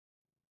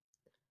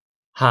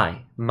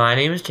Hi, my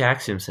name is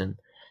Jack Simpson,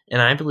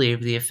 and I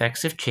believe the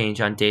effects of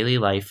change on daily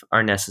life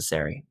are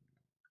necessary.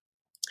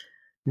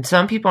 And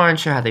some people aren't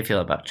sure how they feel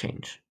about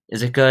change.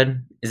 Is it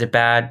good? Is it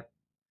bad?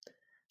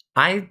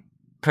 I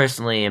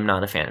personally am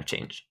not a fan of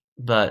change,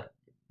 but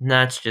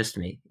that's just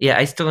me. Yeah,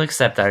 I still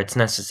accept that it's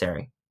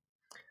necessary.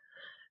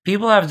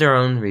 People have their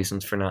own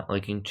reasons for not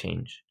liking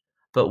change,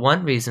 but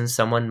one reason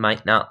someone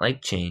might not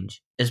like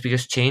change is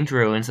because change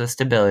ruins the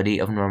stability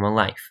of normal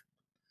life.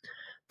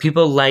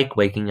 People like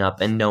waking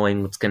up and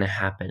knowing what's going to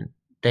happen.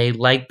 They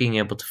like being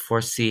able to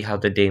foresee how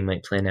the day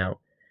might plan out.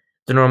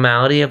 The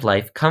normality of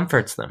life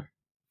comforts them.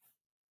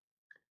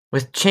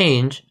 With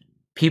change,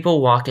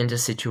 people walk into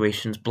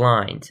situations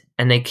blind,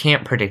 and they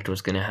can't predict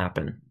what's going to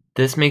happen.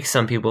 This makes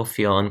some people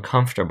feel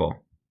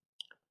uncomfortable.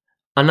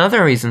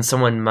 Another reason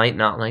someone might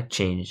not like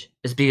change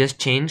is because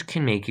change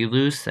can make you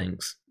lose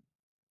things.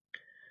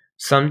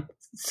 Some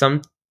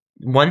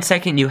 1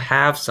 second you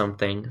have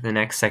something, the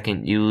next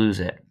second you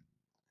lose it.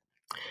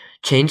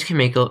 Change can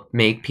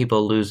make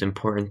people lose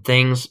important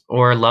things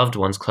or loved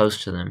ones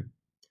close to them.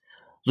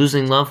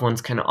 Losing loved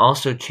ones can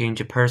also change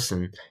a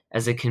person,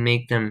 as it can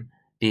make them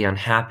be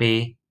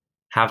unhappy,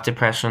 have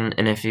depression,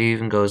 and if it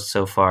even goes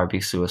so far, be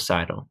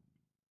suicidal.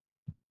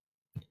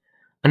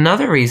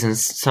 Another reason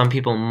some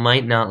people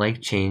might not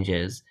like change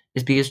is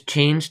because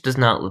change does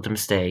not let them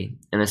stay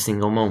in a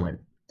single moment.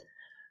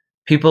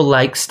 People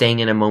like staying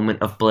in a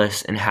moment of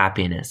bliss and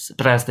happiness,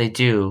 but as they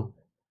do,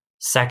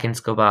 seconds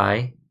go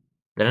by,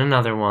 then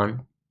another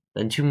one,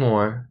 then two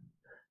more,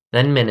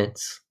 then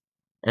minutes,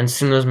 and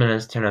soon those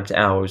minutes turn up to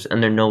hours,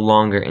 and they're no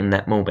longer in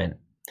that moment.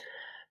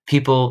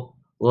 People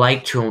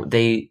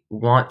they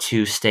want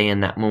to stay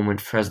in that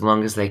moment for as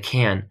long as they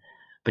can,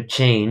 but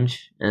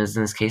change, as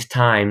in this case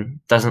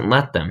time, doesn't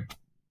let them.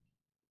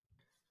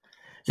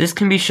 This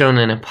can be shown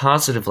in a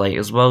positive light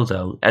as well,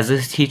 though, as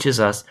this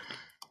teaches us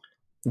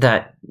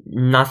that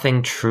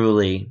nothing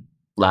truly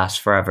lasts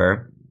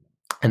forever,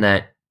 and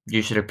that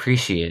you should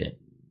appreciate it.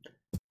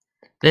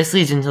 This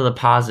leads into the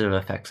positive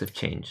effects of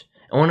change.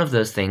 And one of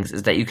those things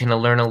is that you can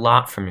learn a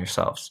lot from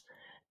yourselves.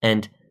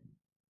 And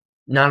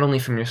not only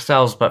from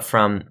yourselves, but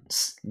from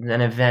an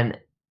event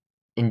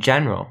in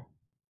general.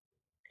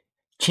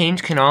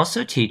 Change can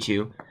also teach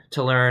you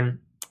to learn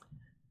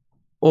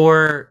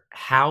or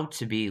how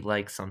to be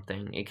like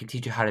something. It can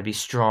teach you how to be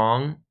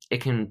strong.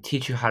 It can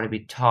teach you how to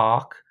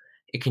talk.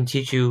 It can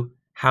teach you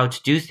how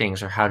to do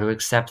things or how to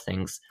accept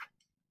things.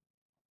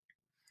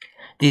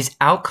 These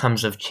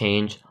outcomes of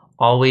change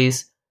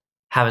always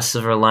have a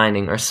silver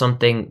lining or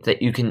something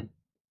that you can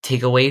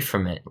take away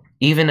from it.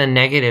 Even a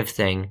negative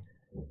thing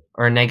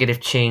or a negative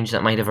change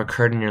that might have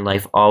occurred in your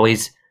life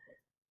always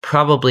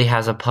probably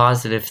has a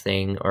positive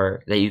thing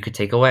or that you could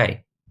take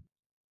away.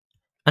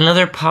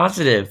 Another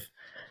positive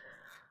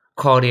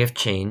quality of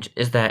change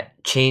is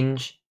that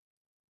change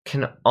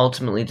can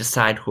ultimately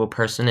decide who a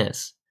person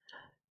is.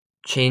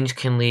 Change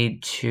can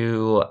lead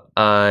to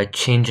a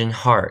change in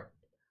heart,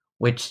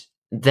 which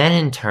then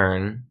in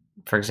turn,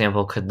 for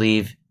example, could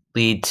lead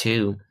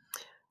to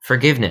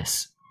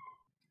forgiveness.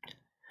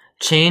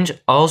 Change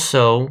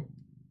also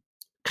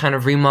kind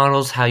of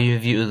remodels how you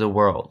view the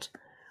world.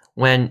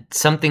 When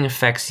something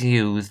affects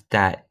you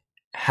that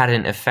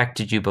hadn't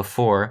affected you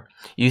before,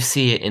 you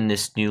see it in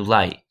this new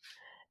light.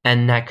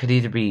 And that could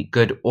either be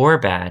good or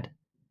bad,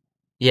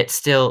 yet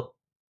still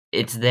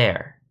it's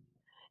there.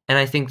 And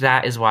I think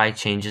that is why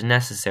change is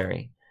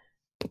necessary.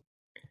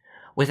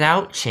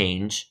 Without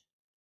change,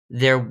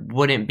 there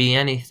wouldn't be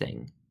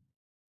anything.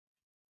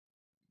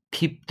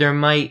 There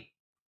might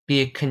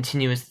be a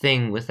continuous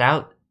thing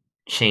without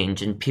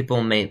change, and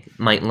people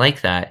might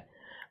like that,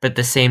 but at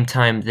the same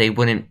time, they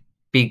wouldn't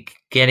be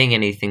getting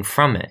anything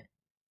from it.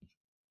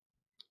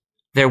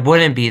 There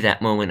wouldn't be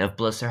that moment of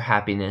bliss or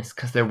happiness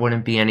because there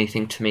wouldn't be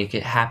anything to make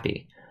it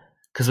happy.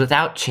 Because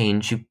without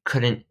change, you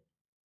couldn't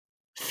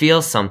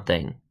feel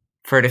something.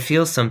 For to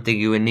feel something,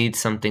 you would need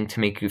something to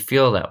make you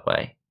feel that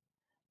way.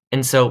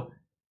 And so,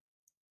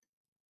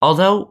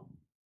 although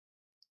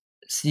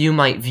you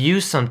might view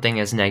something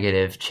as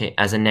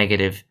as a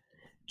negative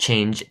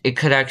change, it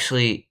could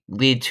actually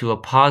lead to a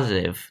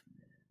positive,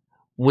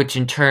 which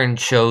in turn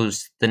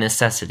shows the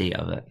necessity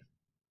of it.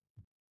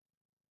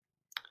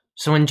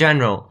 So in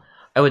general,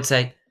 I would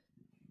say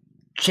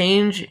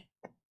change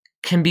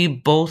can be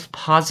both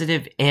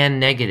positive and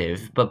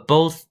negative, but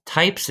both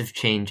types of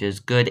changes,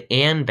 good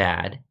and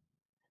bad,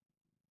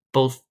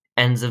 both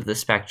ends of the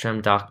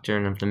spectrum,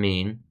 doctrine of the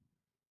mean,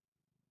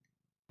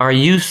 are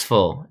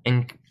useful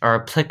and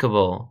are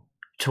applicable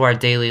to our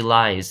daily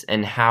lives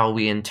and how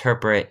we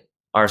interpret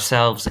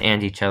ourselves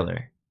and each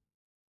other.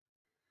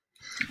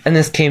 And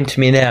this came to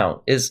me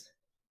now,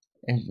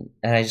 and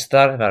I just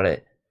thought about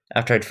it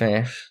after I'd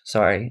finished,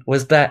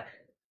 was that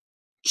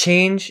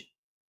change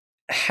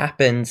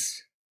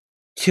happens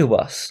to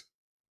us.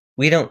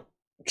 We don't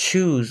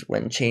choose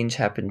when change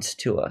happens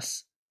to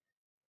us.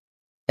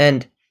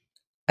 And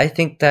I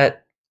think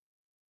that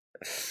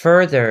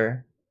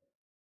further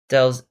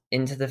delves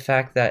into the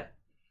fact that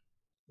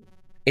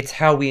it's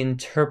how we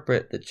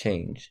interpret the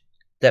change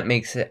that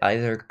makes it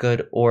either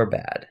good or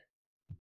bad.